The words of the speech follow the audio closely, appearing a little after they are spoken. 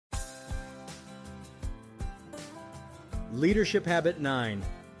Leadership habit 9,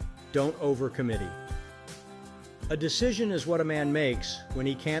 don't overcommittee. A decision is what a man makes when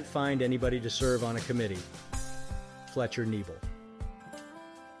he can't find anybody to serve on a committee. Fletcher Nebel.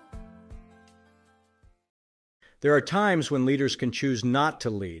 There are times when leaders can choose not to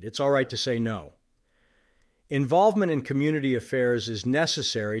lead. It's all right to say no. Involvement in community affairs is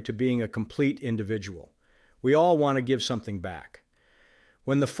necessary to being a complete individual. We all want to give something back.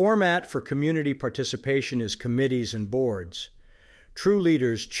 When the format for community participation is committees and boards, true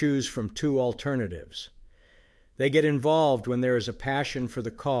leaders choose from two alternatives. They get involved when there is a passion for the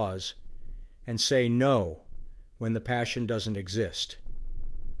cause and say no when the passion doesn't exist.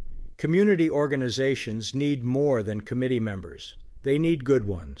 Community organizations need more than committee members. They need good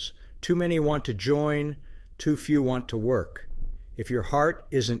ones. Too many want to join, too few want to work. If your heart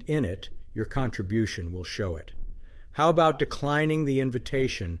isn't in it, your contribution will show it. How about declining the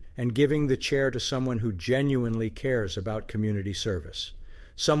invitation and giving the chair to someone who genuinely cares about community service,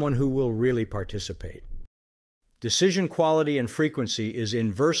 someone who will really participate? Decision quality and frequency is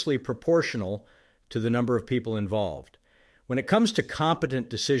inversely proportional to the number of people involved. When it comes to competent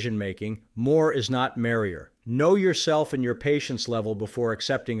decision-making, more is not merrier. Know yourself and your patience level before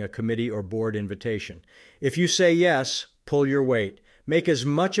accepting a committee or board invitation. If you say yes, pull your weight. Make as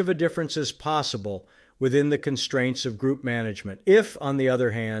much of a difference as possible within the constraints of group management. If, on the other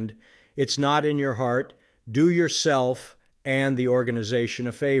hand, it's not in your heart, do yourself and the organization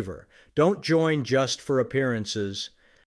a favor. Don't join just for appearances.